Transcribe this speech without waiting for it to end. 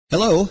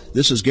Hello,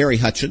 this is Gary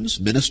Hutchins,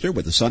 minister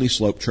with the Sunny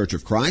Slope Church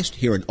of Christ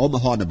here in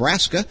Omaha,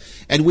 Nebraska,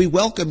 and we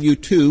welcome you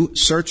to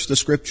Search the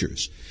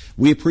Scriptures.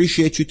 We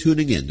appreciate you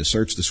tuning in to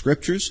Search the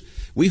Scriptures.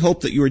 We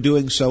hope that you are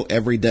doing so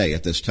every day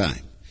at this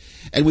time.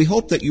 And we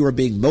hope that you are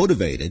being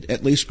motivated,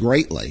 at least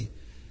greatly,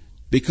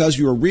 because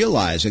you are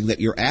realizing that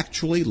you're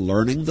actually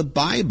learning the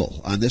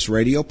Bible on this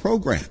radio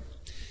program.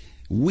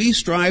 We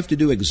strive to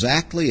do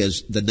exactly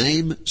as the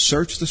name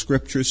Search the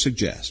Scriptures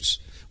suggests.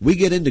 We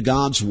get into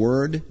God's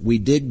Word, we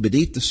dig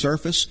beneath the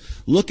surface,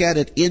 look at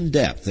it in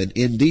depth and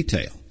in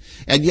detail,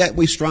 and yet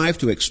we strive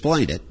to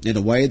explain it in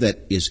a way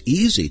that is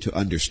easy to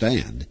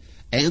understand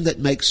and that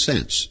makes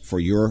sense for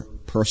your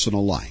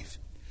personal life.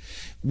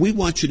 We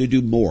want you to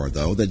do more,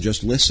 though, than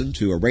just listen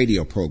to a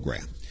radio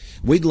program.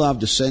 We'd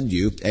love to send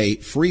you a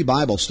free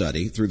Bible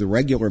study through the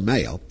regular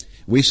mail.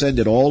 We send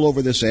it all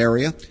over this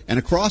area and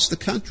across the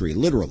country,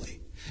 literally.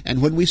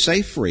 And when we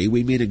say free,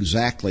 we mean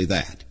exactly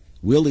that.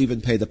 We'll even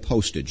pay the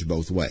postage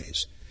both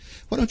ways.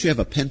 Why don't you have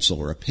a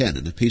pencil or a pen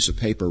and a piece of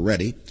paper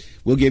ready?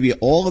 We'll give you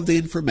all of the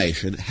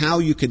information how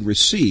you can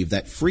receive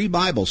that free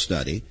Bible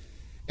study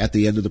at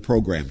the end of the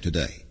program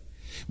today.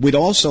 We'd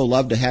also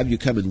love to have you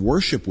come and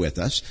worship with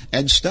us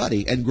and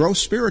study and grow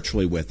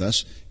spiritually with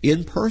us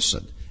in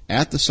person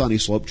at the Sunny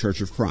Slope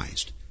Church of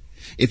Christ.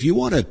 If you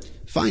want to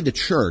find a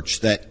church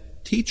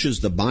that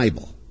teaches the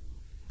Bible,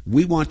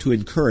 we want to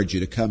encourage you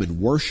to come and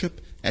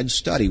worship and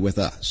study with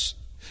us.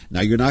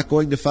 Now, you're not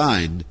going to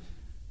find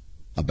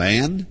a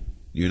band.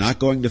 You're not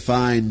going to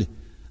find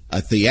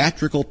a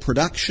theatrical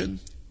production.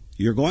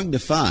 You're going to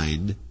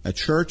find a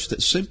church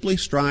that simply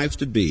strives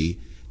to be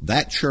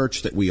that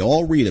church that we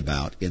all read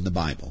about in the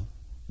Bible.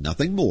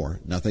 Nothing more,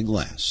 nothing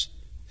less.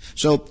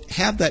 So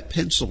have that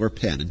pencil or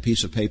pen and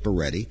piece of paper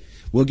ready.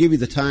 We'll give you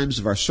the times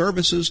of our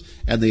services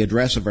and the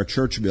address of our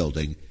church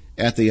building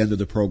at the end of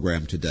the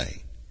program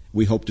today.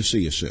 We hope to see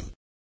you soon.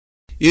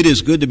 It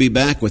is good to be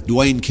back with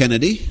Dwayne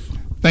Kennedy.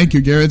 Thank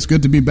you, Gary. It's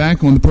good to be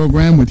back on the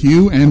program with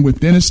you and with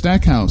Dennis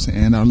Stackhouse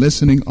and our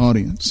listening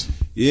audience.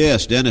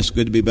 Yes, Dennis,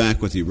 good to be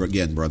back with you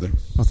again, brother.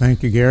 Well,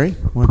 thank you, Gary.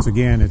 Once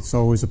again, it's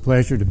always a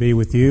pleasure to be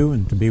with you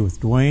and to be with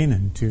Dwayne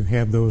and to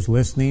have those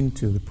listening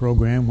to the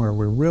program where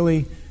we're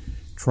really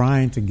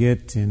trying to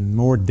get in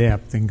more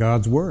depth in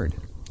God's Word.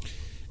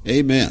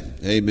 Amen.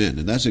 Amen.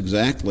 And that's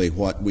exactly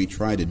what we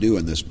try to do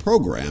in this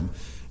program.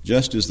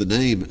 Just as the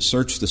name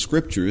Search the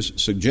Scriptures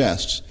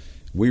suggests,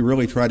 we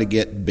really try to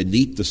get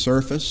beneath the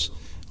surface,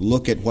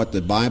 look at what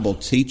the Bible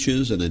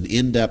teaches in an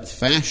in-depth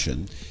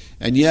fashion,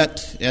 and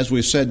yet, as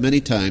we've said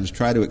many times,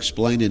 try to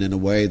explain it in a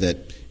way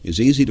that is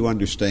easy to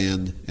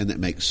understand and that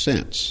makes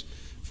sense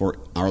for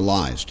our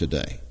lives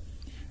today.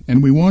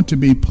 And we want to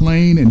be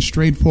plain and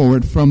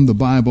straightforward from the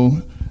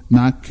Bible,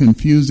 not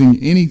confusing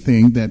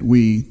anything that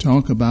we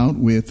talk about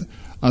with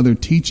other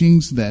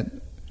teachings that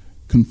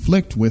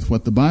conflict with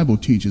what the Bible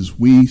teaches.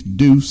 We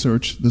do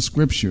search the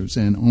Scriptures,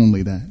 and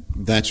only that.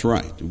 That's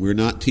right. We're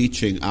not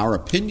teaching our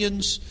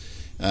opinions,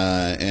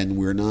 and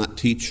we're not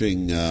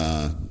teaching,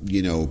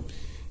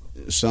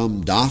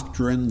 some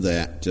doctrine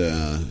that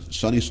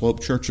Sunny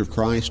Slope Church of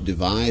Christ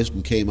devised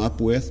and came up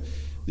with.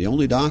 The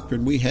only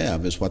doctrine we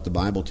have is what the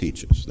Bible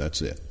teaches.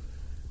 That's it.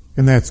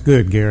 And that's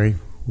good, Gary.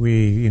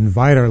 We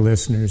invite our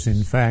listeners,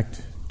 in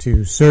fact,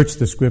 to search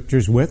the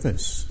Scriptures with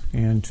us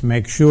and to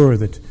make sure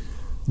that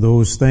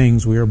those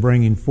things we are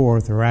bringing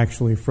forth are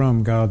actually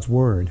from God's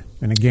Word.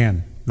 And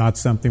again, not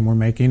something we're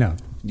making up.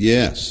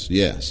 Yes.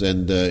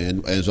 And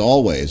as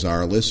always,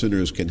 our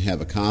listeners can have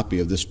a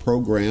copy of this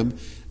program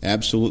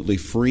absolutely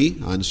free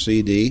on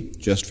CD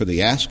just for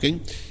the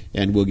asking,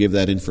 and we'll give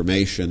that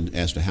information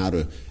as to how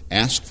to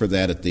ask for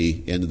that at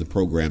the end of the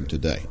program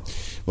today.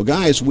 Well,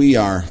 guys, we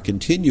are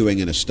continuing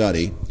in a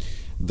study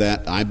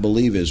that I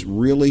believe is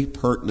really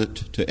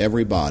pertinent to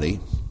everybody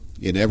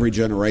in every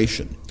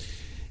generation.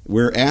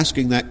 We're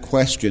asking that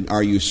question,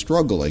 are you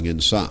struggling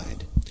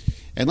inside?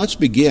 And let's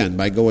begin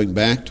by going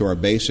back to our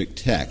basic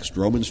text,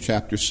 Romans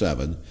chapter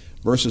 7,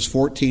 verses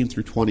 14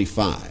 through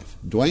 25.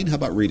 Dwayne, how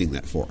about reading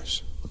that for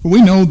us?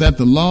 We know that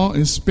the law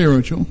is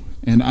spiritual,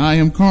 and I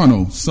am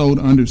carnal, sold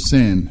under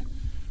sin.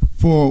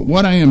 For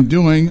what I am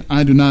doing,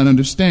 I do not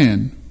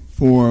understand.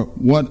 For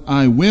what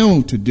I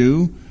will to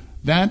do,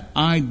 that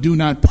I do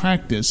not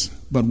practice,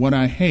 but what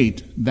I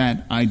hate,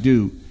 that I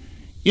do.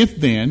 If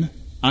then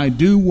I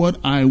do what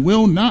I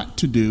will not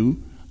to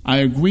do, I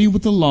agree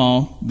with the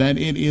law that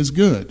it is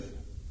good.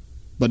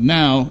 But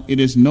now it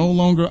is no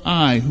longer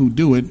I who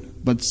do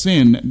it, but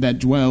sin that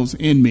dwells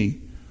in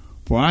me.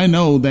 For I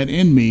know that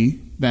in me,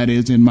 that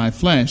is, in my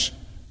flesh,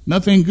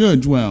 nothing good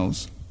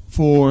dwells.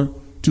 For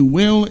to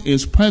will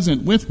is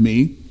present with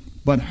me,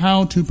 but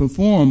how to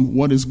perform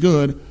what is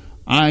good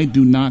I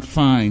do not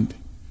find.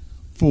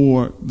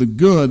 For the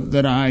good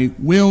that I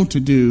will to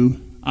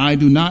do, I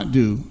do not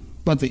do,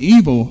 but the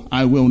evil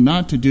I will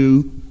not to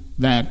do,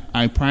 that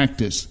I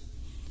practice.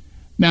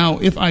 Now,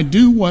 if I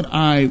do what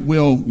I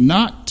will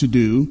not to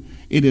do,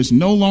 it is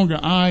no longer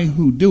I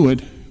who do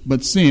it,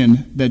 but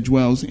sin that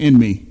dwells in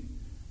me.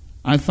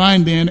 I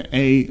find then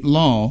a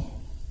law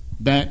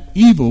that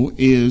evil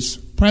is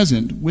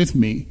present with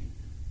me,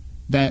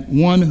 that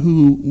one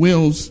who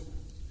wills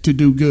to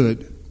do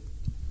good.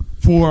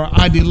 For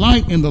I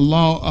delight in the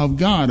law of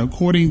God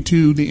according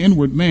to the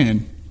inward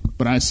man,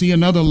 but I see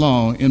another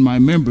law in my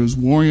members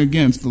warring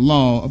against the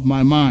law of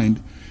my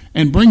mind,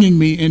 and bringing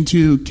me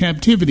into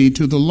captivity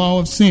to the law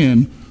of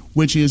sin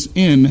which is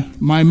in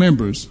my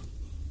members.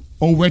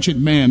 O wretched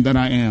man that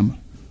I am,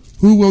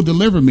 who will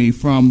deliver me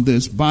from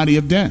this body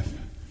of death?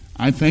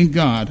 I thank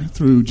God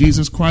through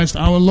Jesus Christ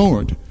our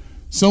Lord.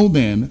 So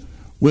then,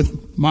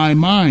 with my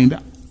mind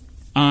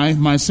I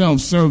myself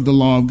serve the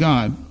law of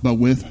God, but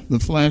with the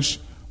flesh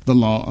the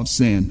law of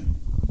sin.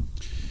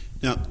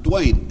 Now,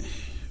 Dwayne,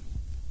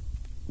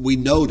 we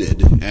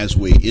noted as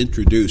we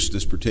introduced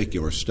this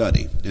particular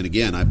study, and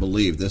again, I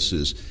believe this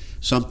is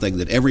something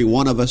that every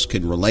one of us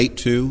can relate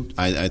to.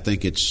 I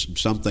think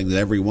it's something that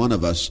every one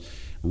of us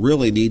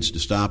really needs to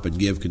stop and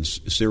give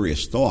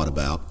serious thought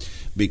about,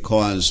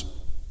 because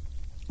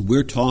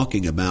we're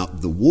talking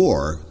about the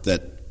war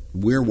that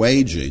we're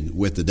waging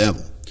with the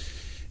devil.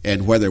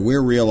 And whether we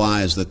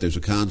realize that there's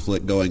a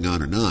conflict going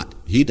on or not,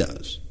 he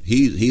does.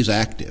 He's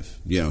active.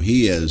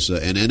 He is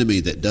an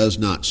enemy that does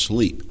not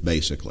sleep,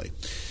 basically.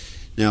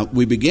 Now,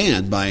 we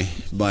began by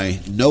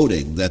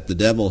noting that the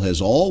devil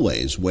has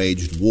always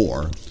waged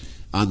war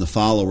on the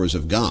followers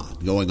of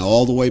God, going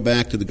all the way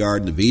back to the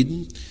Garden of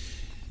Eden.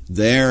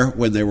 There,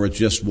 when there was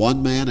just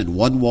one man and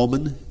one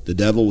woman, the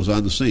devil was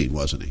on the scene,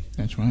 wasn't he?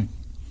 That's right.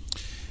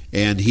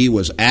 And he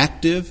was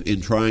active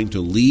in trying to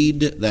lead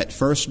that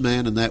first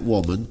man and that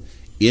woman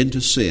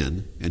into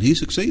sin, and he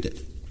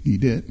succeeded. He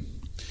did.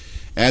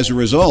 As a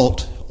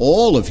result,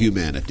 all of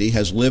humanity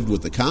has lived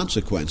with the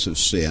consequence of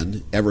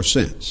sin ever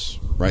since.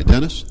 Right,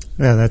 Dennis?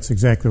 Yeah, that's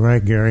exactly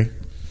right, Gary.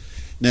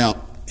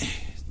 Now,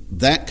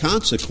 that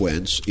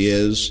consequence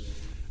is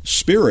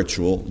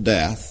spiritual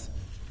death.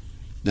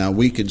 Now,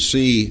 we can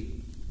see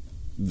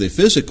the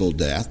physical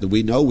death, that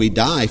we know we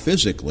die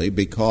physically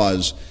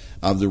because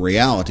of the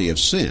reality of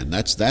sin.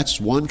 That's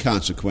one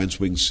consequence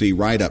we can see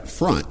right up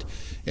front.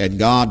 And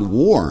God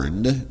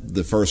warned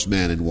the first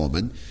man and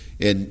woman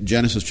in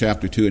Genesis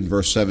chapter 2 and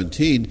verse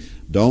 17,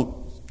 don't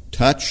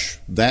touch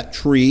that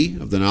tree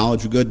of the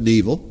knowledge of good and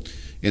evil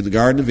in the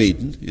Garden of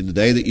Eden. In the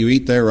day that you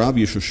eat thereof,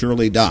 you shall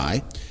surely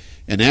die.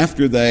 And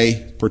after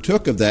they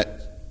partook of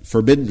that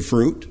forbidden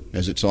fruit,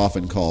 as it's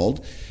often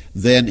called,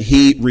 then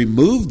he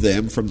removed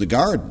them from the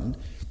garden.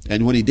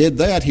 And when he did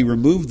that, he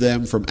removed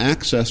them from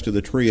access to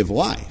the tree of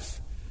life.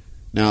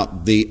 Now,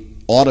 the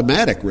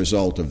automatic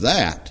result of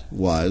that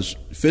was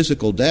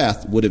physical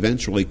death would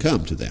eventually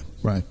come to them.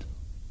 Right.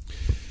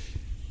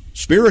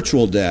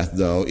 Spiritual death,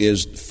 though,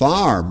 is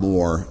far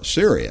more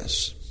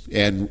serious.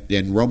 And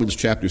in Romans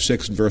chapter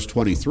 6 and verse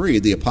 23,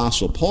 the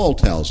Apostle Paul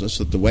tells us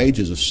that the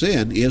wages of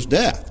sin is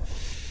death.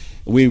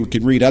 We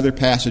can read other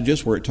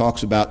passages where it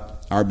talks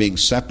about our being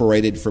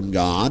separated from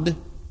God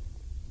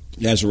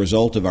as a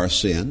result of our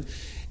sin.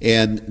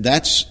 And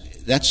that's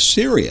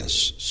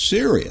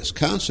serious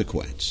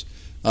consequence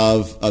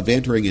of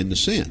entering into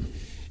sin.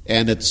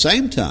 And at the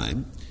same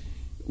time,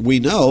 we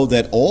know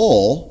that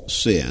all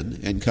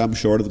sin and come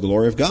short of the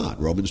glory of God.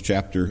 Romans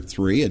chapter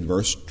 3 and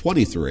verse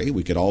 23.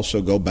 We could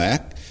also go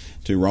back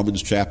to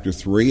Romans chapter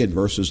 3 and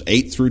verses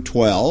 8 through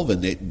 12,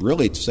 and it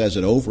really says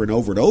it over and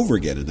over and over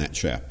again in that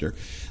chapter,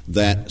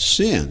 that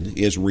sin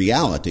is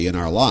reality in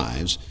our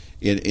lives,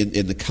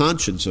 in the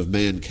conscience of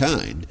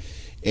mankind.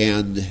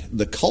 And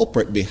the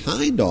culprit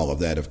behind all of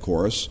that, of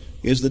course,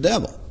 is the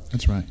devil.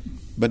 That's right.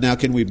 But now,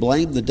 can we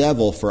blame the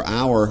devil for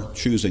our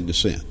choosing to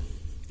sin?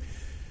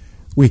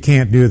 We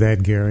can't do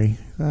that, Gary.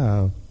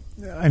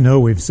 I know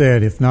we've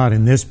said, if not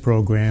in this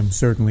program,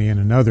 certainly in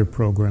another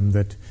program,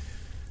 that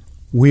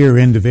we are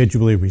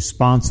individually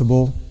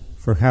responsible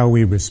for how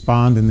we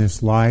respond in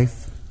this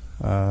life.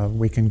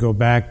 We can go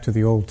back to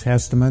the Old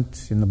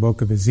Testament in the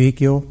book of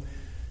Ezekiel.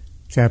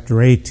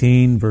 Chapter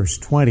 18, verse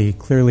 20,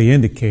 clearly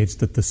indicates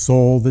that the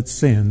soul that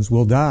sins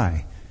will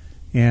die.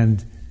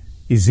 And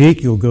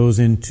Ezekiel goes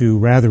into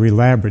rather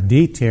elaborate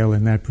detail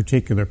in that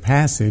particular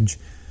passage,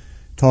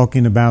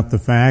 talking about the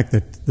fact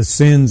that the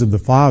sins of the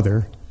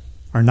father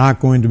are not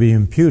going to be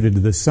imputed to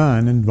the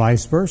son, and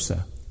vice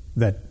versa,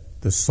 that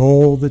the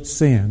soul that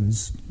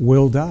sins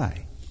will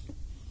die.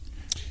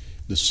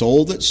 The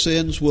soul that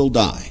sins will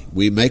die.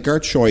 We make our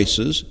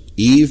choices.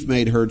 Eve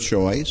made her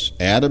choice.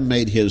 Adam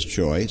made his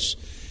choice.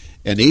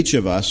 And each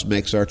of us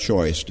makes our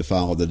choice to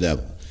follow the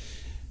devil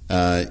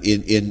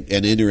and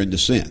enter into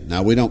sin.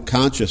 Now, we don't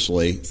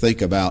consciously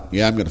think about,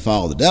 I'm going to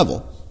follow the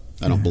devil.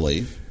 I don't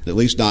believe. At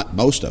least not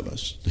most of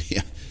us.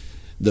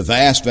 The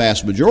vast,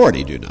 vast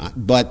majority do not.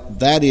 But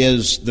that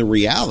is the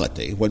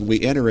reality. When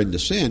we enter into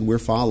sin, we're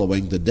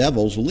following the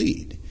devil's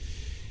lead.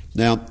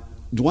 Now,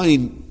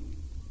 Dwayne,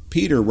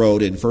 Peter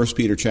wrote in 1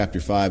 Peter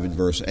chapter 5 and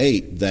verse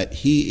 8 that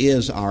he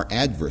is our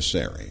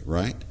adversary,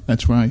 right?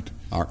 That's right.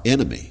 Our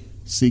enemy.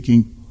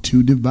 Seeking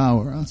to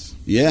devour us.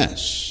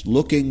 Yes,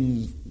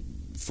 looking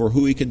for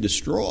who he can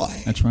destroy.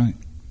 That's right.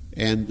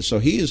 And so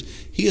he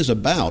is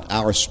about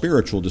our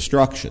spiritual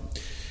destruction.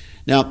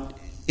 Now,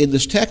 in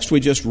this text we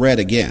just read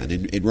again,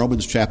 in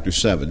Romans chapter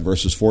 7,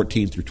 verses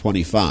 14 through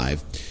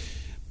 25,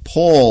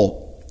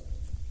 Paul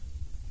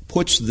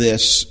puts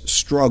this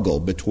struggle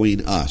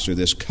between us, or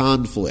this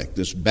conflict,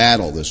 this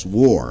battle, this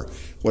war,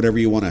 whatever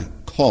you want to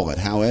call it,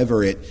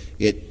 however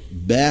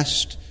it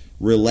best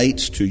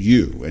relates to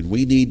you, and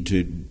we need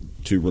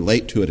to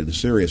relate to it in a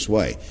serious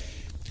way.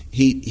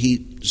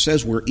 He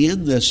says we're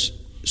in this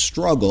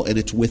struggle, and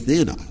it's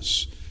within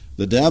us.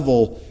 The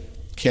devil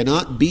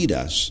cannot beat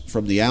us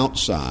from the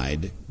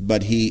outside,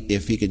 but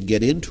if he can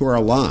get into our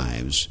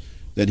lives,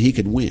 then he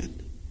can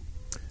win.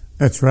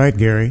 That's right,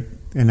 Gary.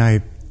 And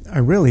I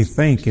really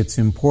think it's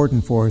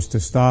important for us to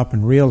stop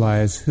and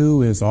realize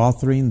who is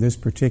authoring this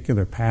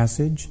particular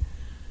passage.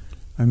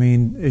 I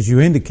mean, as you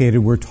indicated,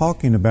 we're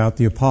talking about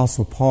the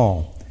Apostle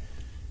Paul.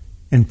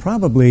 And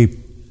probably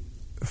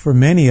for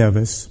many of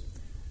us,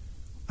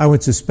 I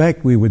would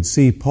suspect we would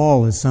see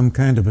Paul as some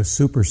kind of a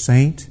super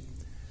saint,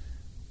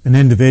 an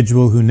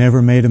individual who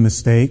never made a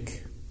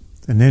mistake,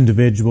 an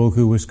individual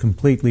who was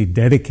completely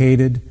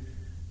dedicated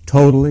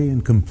totally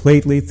and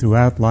completely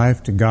throughout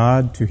life to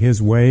God, to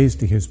His ways,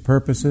 to His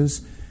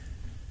purposes.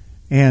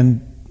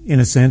 And in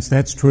a sense,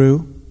 that's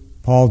true.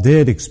 Paul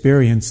did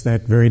experience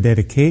that very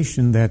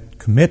dedication, that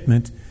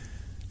commitment,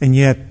 and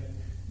yet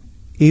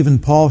even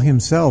Paul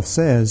himself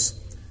says,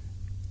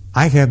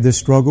 I have this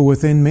struggle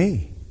within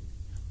me.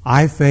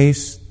 I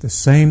face the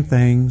same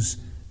things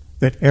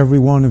that every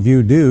one of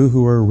you do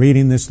who are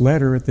reading this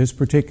letter at this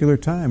particular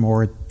time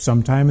or at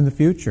some time in the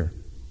future.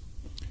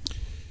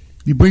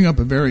 You bring up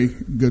a very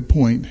good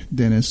point,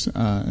 Dennis.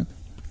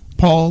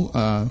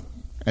 Paul,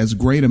 as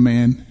great a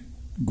man,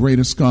 great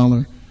a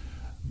scholar,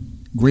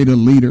 great a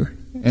leader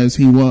as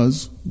he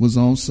was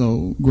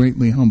also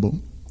greatly humble.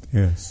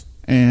 Yes.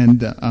 And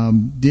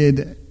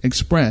did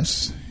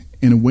express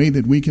in a way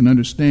that we can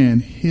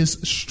understand his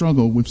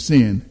struggle with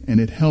sin,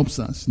 and it helps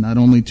us not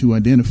only to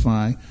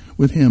identify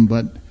with him,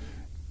 but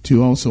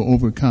to also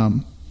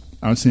overcome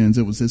our sins.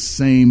 It was this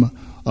same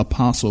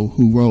apostle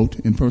who wrote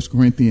in 1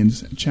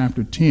 Corinthians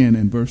chapter 10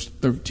 and verse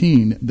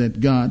 13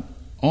 that God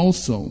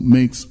also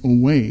makes a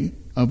way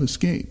of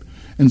escape.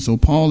 And so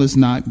Paul is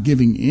not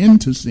giving in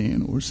to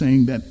sin or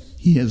saying that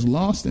he has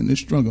lost in this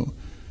struggle,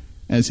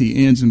 as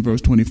he ends in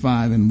verse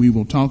 25, and we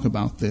will talk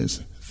about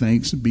this.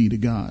 Thanks be to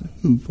God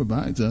who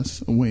provides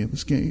us a way of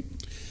escape.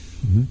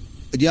 Mm-hmm.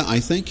 Yeah, I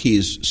think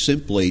he's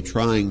simply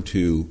trying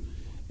to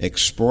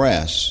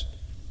express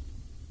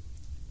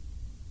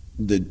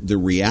the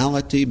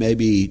reality.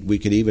 Maybe we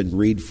could even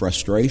read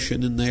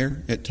frustration in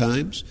there at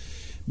times,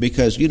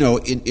 because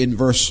in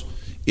verse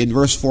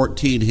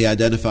 14 he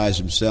identifies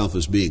himself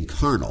as being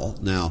carnal.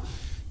 Now,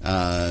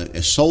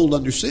 sold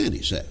under sin,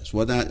 he says.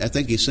 Well, I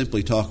think he's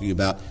simply talking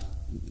about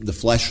the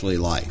fleshly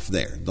life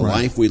there, the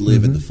right. life we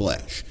live in the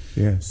flesh.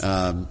 Yes.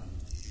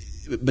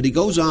 But he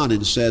goes on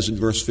and says in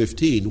verse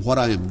 15, what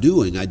I am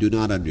doing I do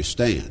not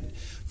understand.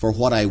 For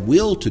what I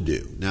will to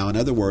do, now in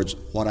other words,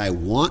 what I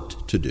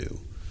want to do,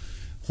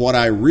 what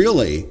I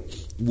really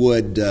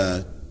would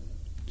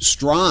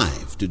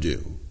strive to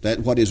do, that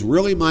what is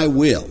really my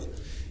will,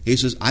 he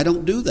says, I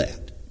don't do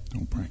that.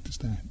 Don't practice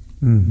that.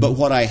 Mm-hmm. But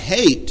what I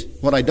hate,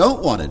 what I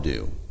don't want to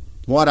do,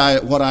 what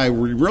I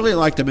really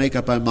like to make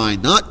up my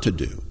mind not to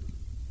do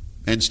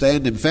and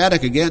stand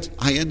emphatic against,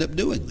 I end up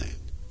doing that.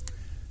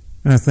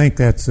 And I think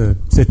that's a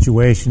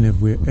situation,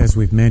 as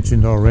we've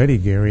mentioned already,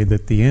 Gary,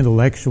 that the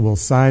intellectual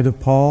side of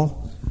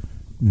Paul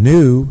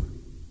knew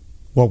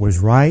what was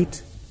right.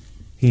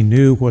 He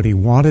knew what he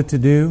wanted to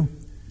do.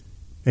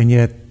 And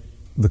yet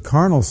the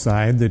carnal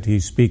side that he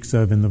speaks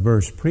of in the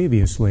verse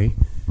previously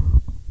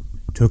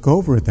took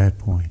over at that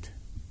point.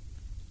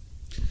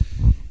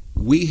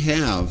 We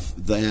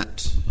have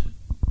that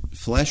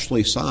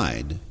fleshly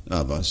side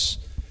of us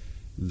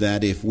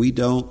that if we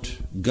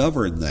don't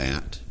govern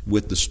that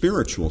with the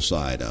spiritual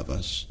side of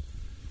us,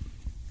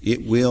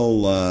 it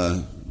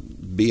will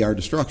be our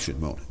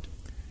destruction, won't it?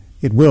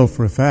 It will,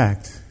 for a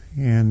fact.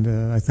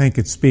 And I think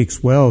it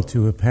speaks well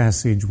to a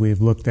passage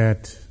we've looked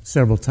at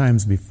several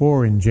times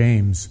before in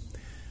James,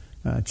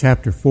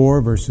 chapter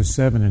 4, verses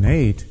 7 and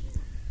 8.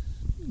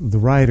 The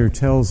writer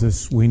tells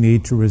us we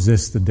need to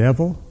resist the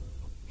devil.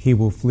 He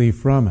will flee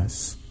from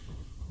us.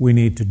 We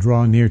need to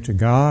draw near to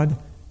God,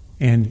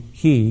 and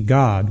He,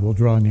 God, will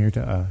draw near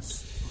to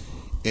us.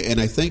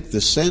 And I think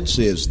the sense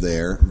is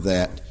there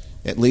that,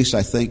 at least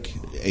I think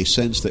a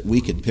sense that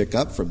we can pick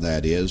up from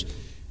that is,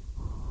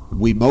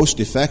 we most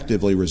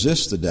effectively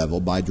resist the devil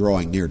by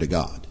drawing near to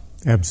God.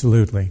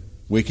 Absolutely.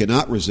 We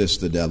cannot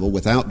resist the devil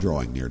without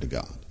drawing near to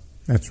God.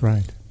 That's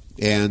right.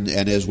 And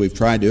as we've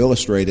tried to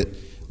illustrate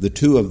it, the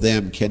two of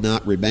them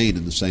cannot remain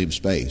in the same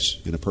space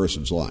in a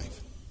person's life.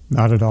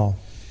 Not at all.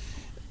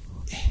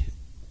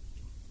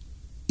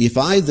 If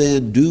I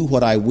then do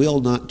what I will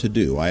not to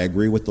do, I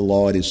agree with the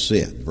law, it is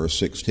sin, verse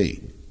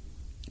 16.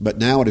 But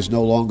now it is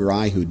no longer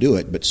I who do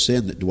it, but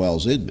sin that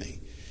dwells in me.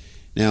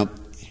 Now,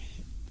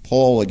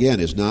 Paul, again,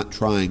 is not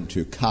trying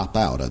to cop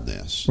out on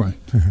this. Right.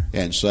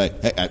 And say,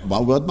 hey, it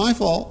wasn't my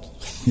fault.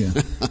 Yeah.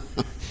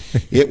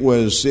 It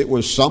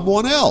was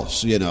someone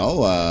else,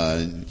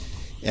 And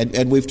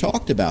we've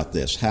talked about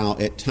this, how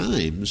at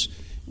times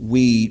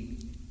we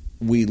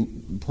we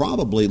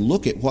probably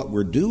look at what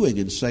we're doing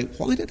and say,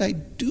 why did I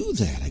do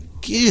that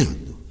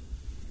again?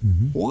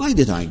 Mm-hmm. Why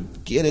did I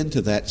get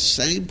into that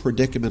same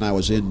predicament I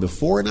was in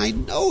before? And I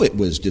know it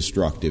was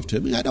destructive to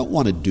me. I don't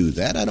want to do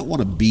that. I don't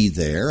want to be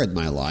there in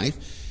my life.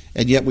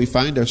 And yet we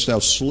find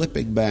ourselves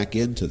slipping back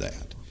into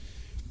that.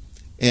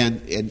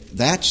 And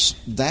that's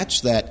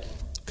that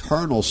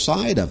carnal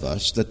side of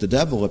us that the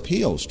devil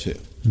appeals to.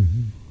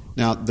 Mm-hmm.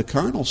 Now, the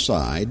carnal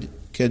side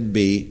can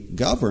be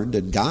governed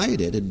and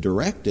guided and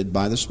directed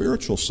by the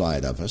spiritual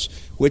side of us,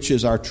 which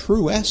is our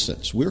true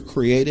essence. We're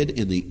created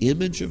in the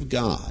image of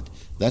God.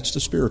 That's the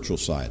spiritual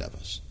side of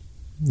us.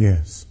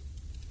 Yes.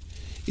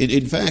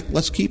 In fact,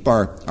 let's keep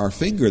our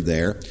finger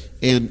there,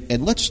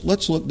 and let's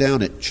look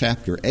down at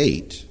chapter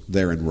 8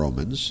 there in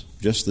Romans,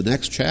 just the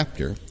next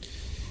chapter.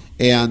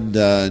 And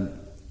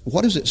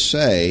what does it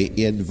say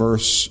in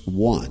verse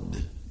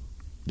 1?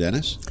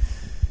 Dennis?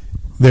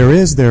 There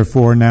is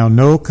therefore now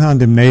no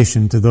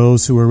condemnation to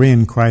those who are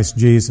in Christ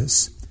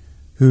Jesus,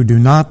 who do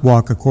not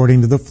walk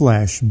according to the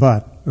flesh,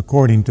 but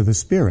according to the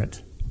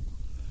Spirit.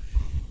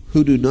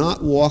 Who do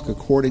not walk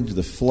according to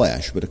the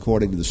flesh, but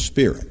according to the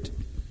Spirit.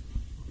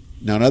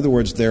 Now, in other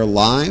words, their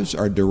lives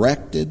are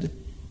directed,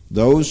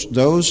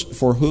 those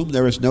for whom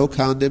there is no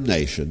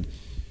condemnation,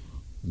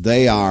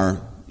 they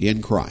are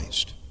in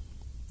Christ.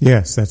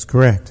 Yes, that's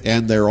correct.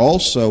 And they're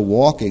also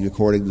walking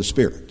according to the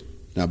Spirit.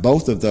 Now,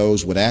 both of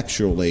those would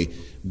actually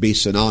be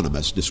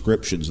synonymous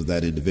descriptions of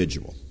that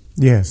individual.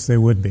 Yes, they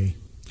would be.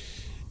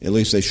 At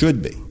least they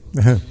should be.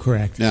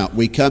 Correct. Now,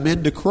 we come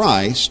into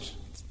Christ,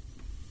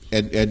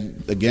 and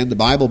again, the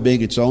Bible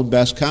being its own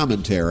best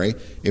commentary,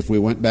 if we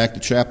went back to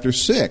chapter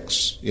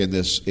 6 in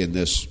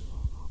this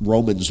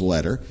Romans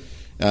letter,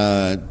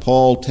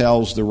 Paul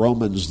tells the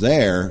Romans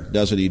there,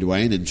 doesn't he,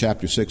 Dwayne, in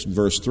chapter 6 and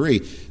verse 3,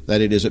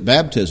 that it is at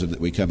baptism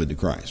that we come into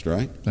Christ,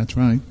 right? That's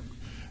right.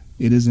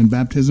 It is in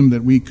baptism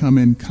that we come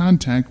in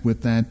contact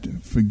with that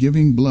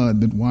forgiving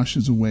blood that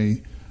washes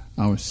away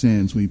our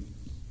sins. We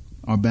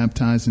are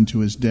baptized into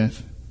his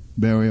death,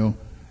 burial,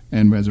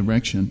 and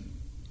resurrection.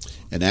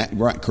 And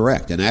right,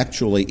 correct. And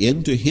actually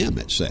into him,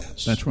 it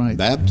says. That's right.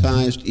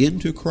 Baptized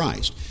into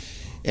Christ.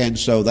 And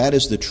so that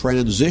is the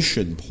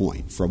transition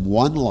point from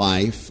one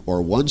life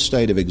or one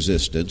state of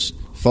existence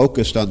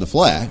focused on the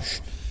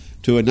flesh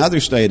to another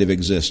state of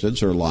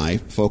existence or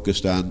life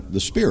focused on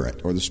the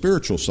Spirit or the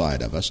spiritual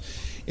side of us.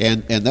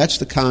 And that's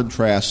the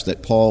contrast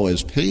that Paul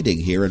is painting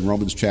here in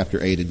Romans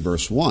chapter 8 and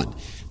verse 1.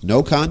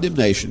 No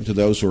condemnation to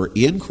those who are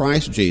in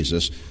Christ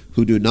Jesus,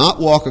 who do not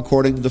walk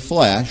according to the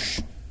flesh,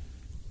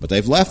 but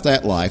they've left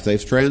that life,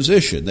 they've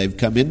transitioned, they've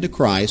come into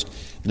Christ.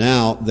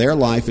 Now their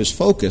life is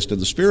focused on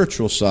the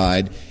spiritual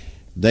side.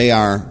 They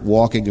are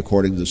walking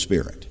according to the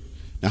Spirit.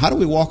 Now, how do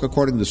we walk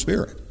according to the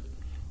Spirit?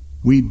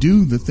 We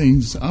do the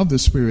things of the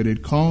Spirit.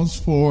 It calls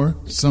for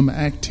some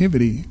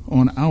activity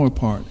on our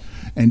part.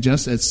 And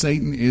just as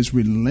Satan is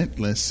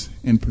relentless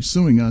in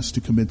pursuing us to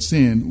commit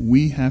sin,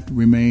 we have to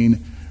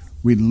remain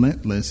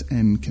relentless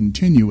and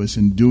continuous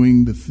in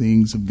doing the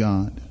things of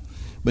God.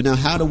 But now,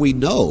 how do we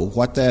know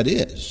what that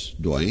is,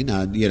 Dwayne?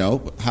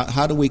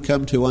 How do we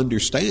come to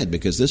understand?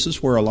 Because this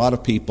is where a lot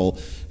of people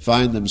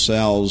find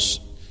themselves,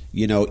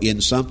 in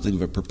something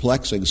of a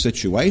perplexing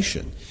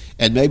situation.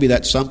 And maybe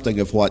that's something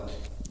of what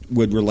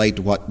would relate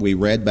to what we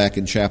read back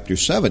in chapter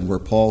 7, where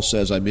Paul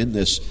says, I'm in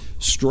this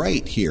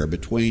strait here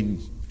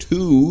between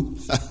two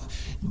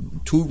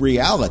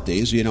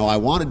realities. I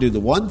want to do the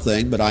one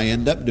thing, but I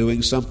end up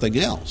doing something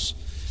else.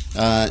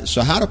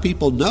 So how do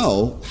people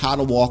know how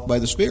to walk by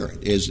the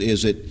Spirit?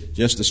 Is it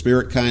just the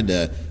Spirit kind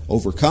of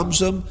overcomes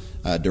them,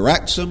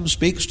 directs them,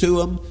 speaks to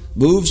them,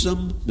 moves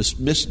them,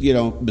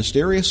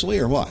 mysteriously,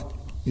 or what?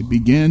 It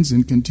begins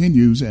and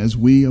continues as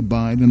we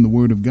abide in the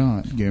Word of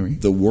God, Gary.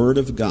 The Word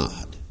of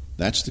God.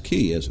 That's the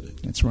key, isn't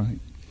it? That's right.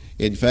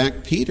 In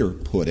fact, Peter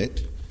put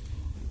it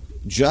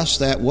just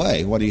that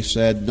way when he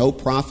said, no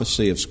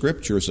prophecy of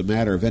Scripture is a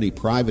matter of any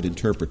private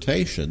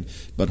interpretation,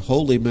 but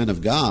holy men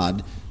of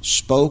God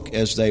spoke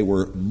as they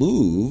were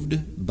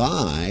moved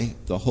by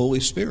the Holy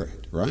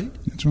Spirit, right?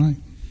 That's right.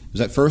 Is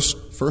that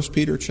First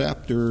Peter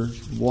chapter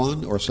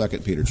 1 or 2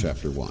 Peter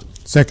chapter 1?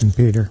 2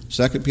 Peter.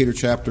 2 Peter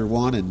chapter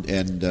 1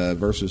 and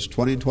verses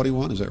 20 and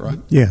 21, is that right?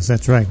 Yes,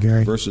 that's right,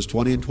 Gary. Verses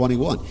 20 and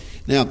 21.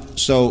 Now,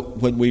 so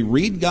when we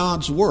read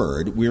God's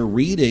Word, we're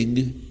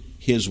reading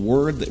His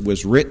Word that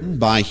was written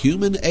by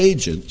human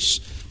agents,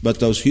 but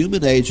those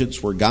human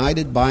agents were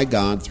guided by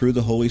God through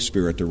the Holy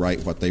Spirit to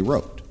write what they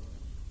wrote.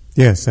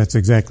 Yes, that's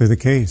exactly the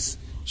case.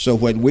 So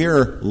when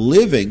we're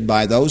living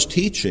by those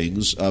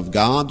teachings of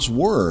God's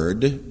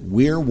Word,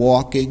 we're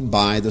walking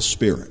by the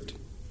Spirit.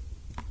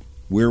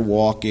 We're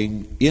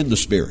walking in the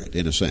Spirit,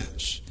 in a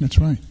sense. That's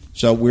right.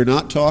 So we're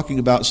not talking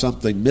about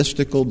something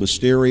mystical,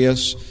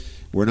 mysterious.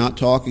 We're not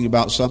talking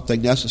about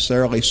something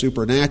necessarily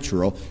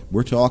supernatural.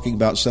 We're talking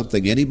about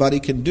something anybody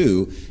can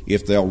do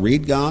if they'll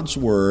read God's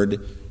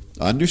Word,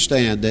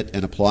 understand it,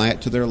 and apply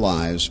it to their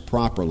lives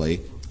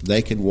properly.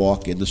 They can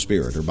walk in the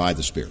Spirit or by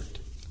the Spirit.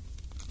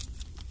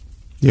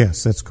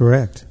 Yes, that's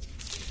correct.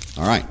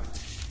 All right.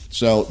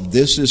 So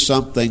this is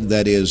something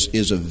that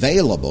is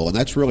available, and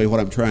that's really what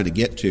I'm trying to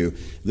get to.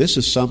 This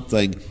is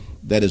something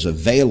that is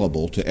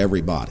available to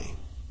everybody.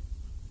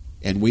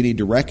 And we need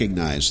to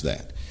recognize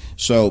that.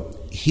 So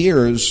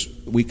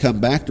we come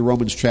back to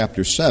Romans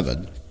chapter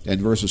 7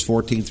 and verses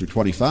 14 through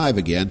 25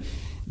 again.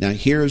 Now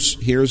here's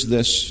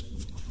this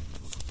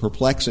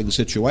perplexing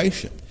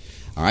situation.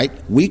 All right?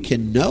 We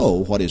can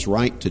know what is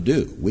right to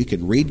do. We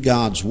can read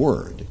God's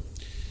Word.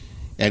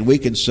 And we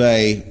can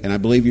say, and I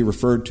believe you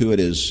referred to it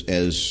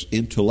as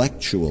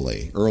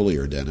intellectually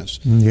earlier, Dennis.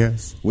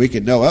 Yes. We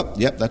can know,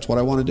 yep, that's what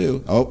I want to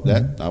do.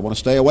 I want to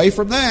stay away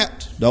from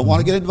that. Don't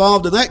want to get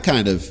involved in that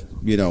kind of,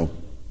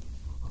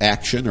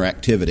 action or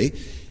activity.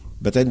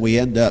 But then we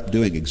end up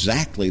doing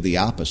exactly the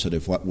opposite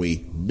of what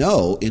we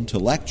know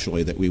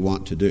intellectually that we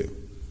want to do.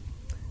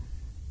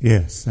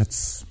 Yes,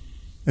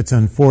 it's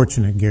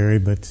unfortunate, Gary,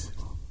 but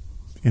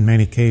in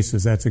many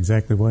cases that's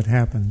exactly what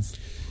happens.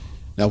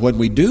 Now, when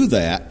we do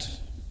that,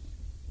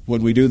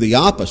 when we do the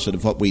opposite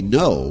of what we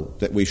know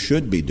that we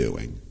should be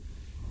doing,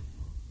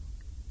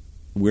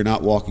 we're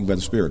not walking by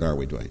the Spirit, are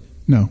we, Dwayne?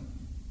 No.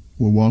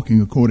 We're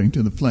walking according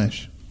to the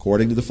flesh.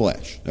 According to the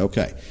flesh.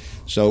 Okay.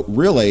 So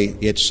really,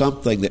 it's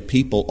something that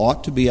people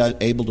ought to be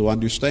able to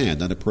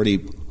understand on a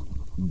pretty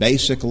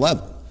basic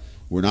level.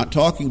 We're not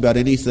talking about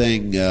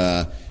anything,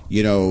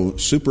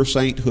 super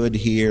sainthood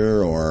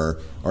here,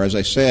 or as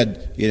I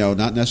said,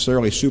 not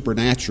necessarily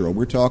supernatural.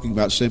 We're talking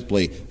about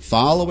simply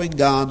following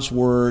God's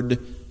Word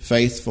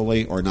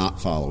faithfully or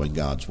not following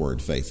God's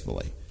Word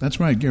faithfully. That's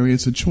right, Gary.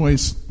 It's a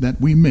choice that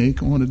we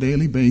make on a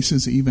daily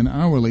basis, even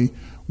hourly,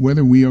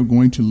 whether we are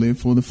going to live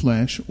for the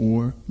flesh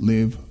or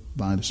live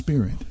by the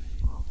Spirit.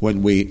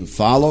 When we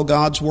follow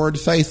God's Word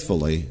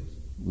faithfully,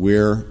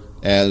 we're,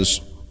 as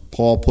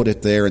Paul put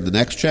it there in the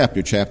next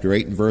chapter, chapter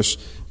 8 and verse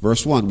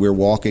 1, we're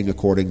walking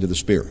according to the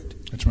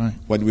Spirit. That's right.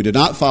 When we do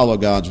not follow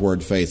God's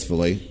Word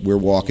faithfully, we're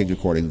walking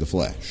according to the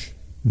flesh.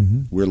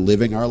 Mm-hmm. We're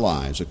living our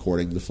lives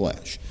according to the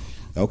flesh.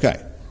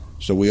 Okay,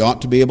 so we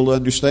ought to be able to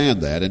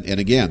understand that. And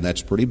again,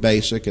 that's pretty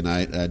basic, and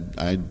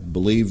I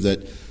believe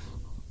that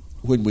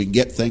when we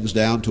get things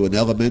down to an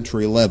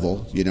elementary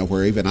level,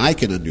 where even I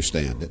can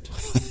understand it,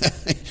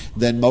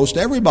 then most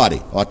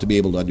everybody ought to be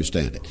able to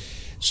understand it.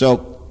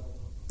 So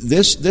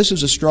this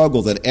is a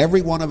struggle that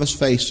every one of us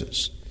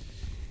faces.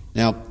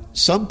 Now,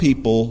 some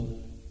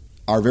people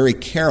are very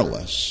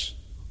careless.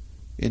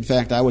 In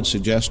fact, I would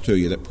suggest to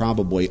you that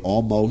probably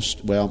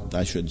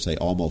I shouldn't say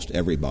almost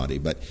everybody,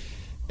 but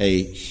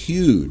a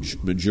huge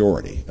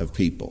majority of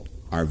people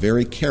are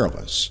very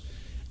careless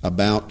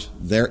about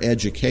their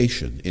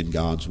education in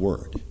God's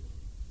Word.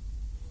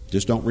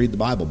 Just don't read the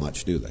Bible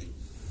much, do they?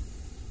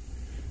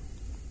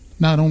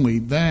 Not only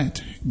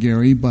that,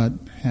 Gary, but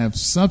have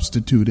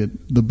substituted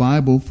the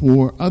Bible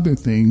for other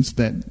things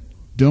that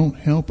don't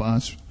help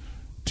us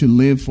to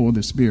live for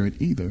the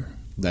Spirit either.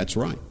 That's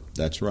right.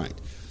 That's right.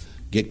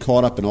 Get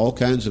caught up in all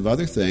kinds of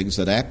other things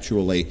that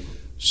actually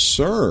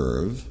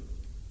serve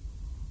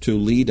to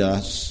lead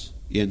us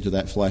into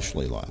that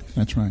fleshly life.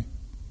 That's right.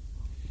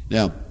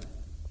 Now,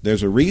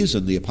 there's a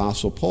reason the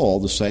Apostle Paul,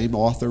 the same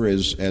author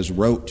as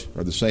wrote,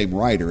 or the same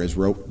writer as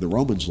wrote the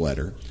Romans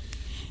letter,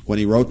 when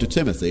he wrote to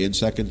Timothy in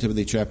 2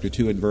 Timothy chapter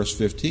 2 and verse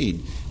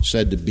 15,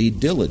 said to be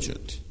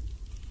diligent.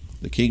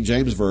 The King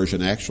James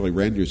Version actually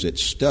renders it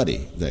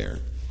study there.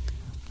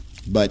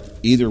 But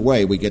either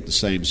way, we get the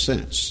same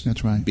sense.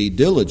 That's right. Be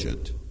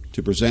diligent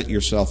to present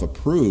yourself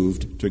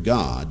approved to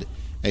God,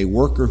 a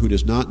worker who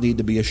does not need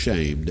to be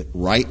ashamed,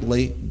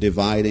 rightly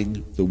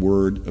dividing the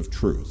word of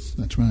truth.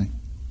 That's right.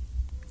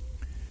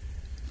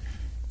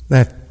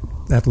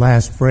 That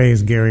last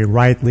phrase, Gary,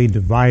 rightly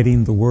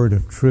dividing the word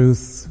of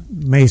truth,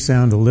 may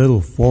sound a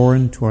little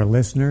foreign to our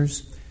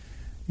listeners.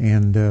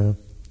 And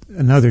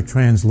another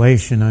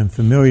translation I'm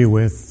familiar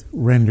with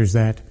renders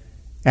that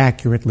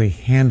accurately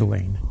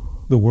handling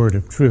the word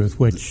of truth,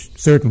 which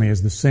certainly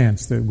is the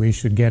sense that we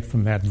should get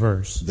from that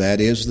verse.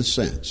 That is the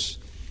sense.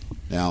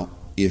 Now,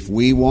 if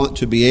we want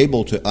to be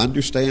able to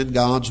understand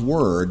God's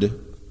Word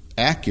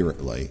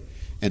accurately,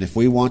 and if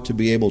we want to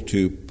be able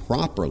to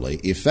properly,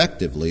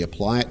 effectively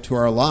apply it to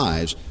our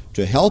lives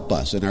to help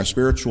us in our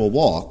spiritual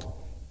walk,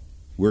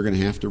 we're going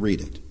to have to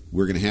read it.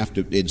 We're going to have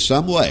to, in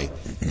some way,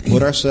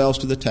 put ourselves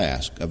to the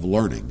task of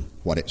learning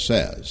what it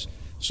says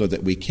so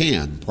that we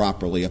can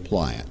properly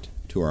apply it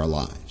to our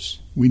lives.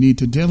 We need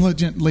to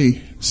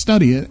diligently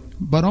study it,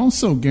 but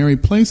also, Gary,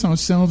 place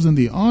ourselves in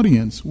the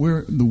audience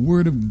where the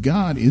Word of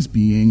God is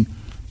being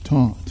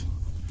taught.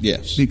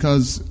 Yes.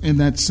 Because in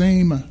that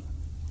same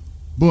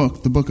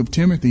book, the book of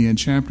Timothy, in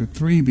chapter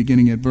 3,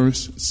 beginning at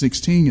verse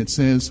 16, it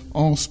says,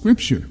 all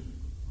Scripture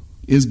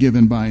is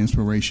given by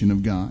inspiration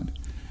of God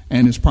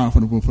and is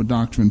profitable for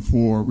doctrine,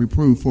 for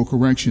reproof, for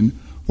correction,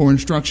 for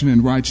instruction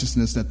in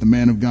righteousness, that the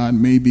man of God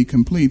may be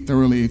complete,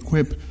 thoroughly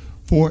equipped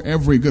for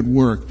every good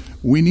work.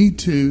 We need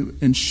to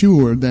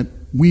ensure that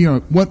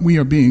what we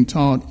are being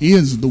taught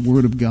is the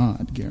Word of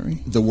God,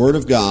 Gary. The Word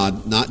of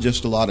God, not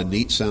just a lot of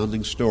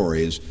neat-sounding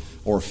stories,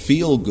 or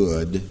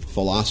feel-good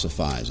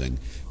philosophizing.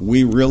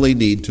 We really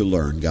need to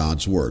learn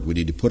God's Word. We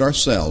need to put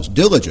ourselves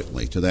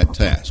diligently to that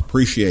task.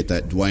 Appreciate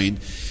that, Dwayne.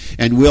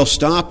 And we'll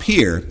stop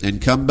here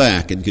and come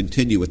back and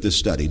continue with this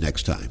study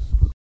next time.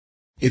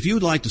 If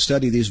you'd like to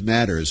study these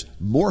matters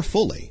more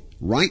fully,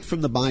 right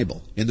from the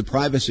Bible, in the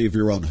privacy of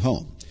your own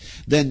home,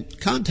 then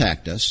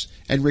contact us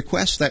and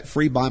request that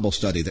free Bible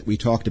study that we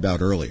talked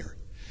about earlier.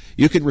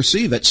 You can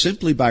receive it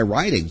simply by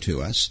writing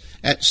to us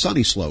at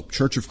Sunny Slope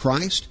Church of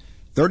Christ,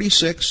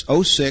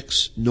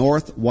 3606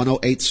 North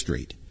 108th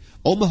Street,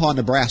 Omaha,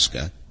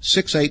 Nebraska,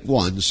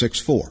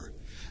 68164.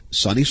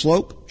 Sunny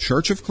Slope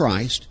Church of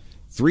Christ,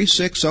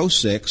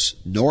 3606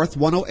 North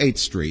 108th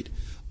Street,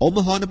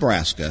 Omaha,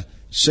 Nebraska,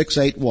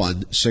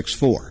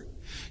 68164.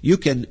 You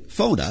can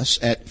phone us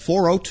at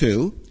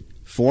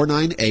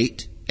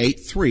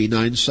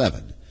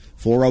 402-498-8397,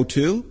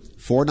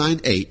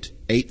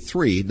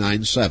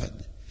 402-498-8397.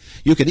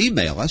 You can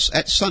email us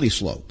at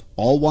sunnyslope,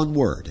 all one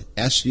word,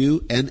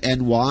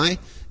 SUNNYSLOPE,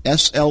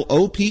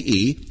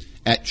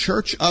 at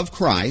Church of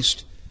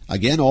Christ,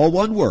 again all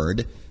one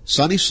word,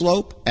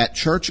 sunnyslope at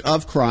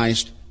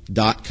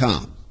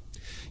churchofchrist.com.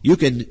 You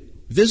can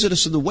visit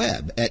us on the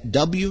web at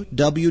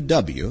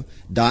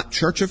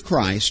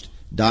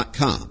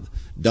www.churchofchrist.com,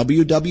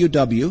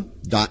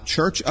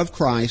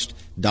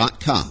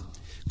 www.churchofchrist.com.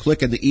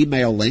 Click on the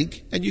email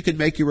link and you can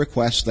make your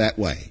requests that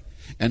way.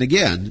 And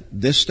again,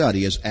 this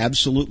study is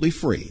absolutely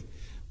free.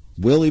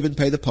 We'll even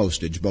pay the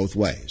postage both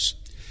ways.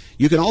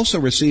 You can also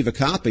receive a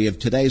copy of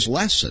today's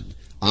lesson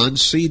on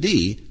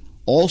CD,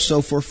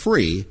 also for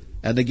free,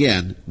 and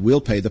again,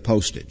 we'll pay the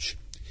postage.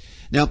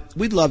 Now,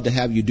 we'd love to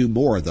have you do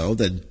more, though,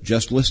 than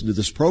just listen to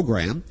this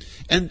program,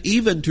 and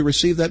even to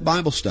receive that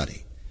Bible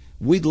study.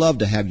 We'd love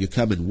to have you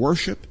come and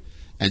worship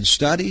and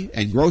study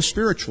and grow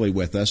spiritually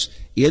with us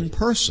in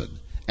person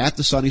at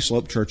the Sunny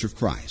Slope Church of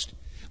Christ.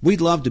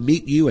 We'd love to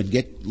meet you and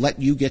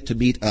let you get to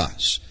meet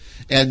us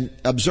and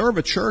observe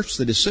a church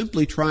that is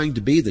simply trying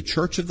to be the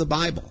church of the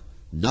Bible,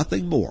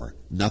 nothing more,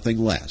 nothing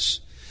less.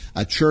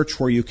 A church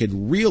where you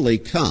can really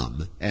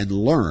come and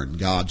learn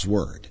God's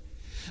Word.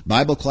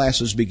 Bible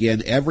classes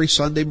begin every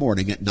Sunday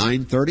morning at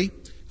 9:30,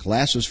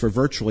 classes for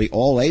virtually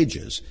all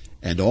ages,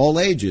 and all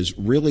ages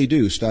really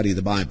do study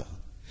the Bible.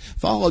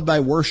 Followed by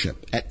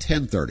worship at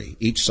 10:30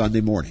 each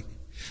Sunday morning.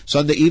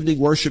 Sunday evening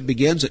worship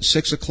begins at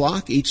 6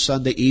 o'clock each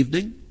Sunday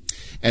evening.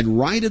 And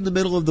right in the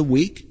middle of the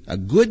week, a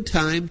good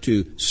time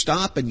to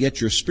stop and get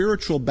your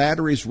spiritual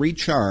batteries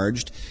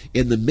recharged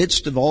in the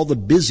midst of all the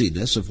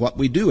busyness of what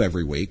we do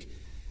every week,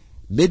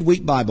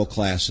 midweek Bible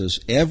classes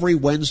every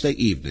Wednesday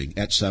evening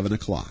at 7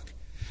 o'clock.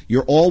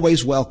 You're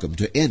always welcome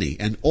to any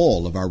and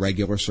all of our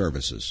regular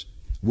services.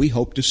 We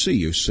hope to see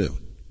you soon.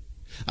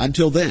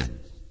 Until then,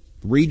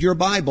 read your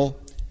Bible,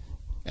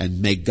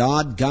 and may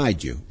God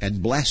guide you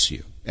and bless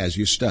you as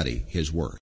you study His Word.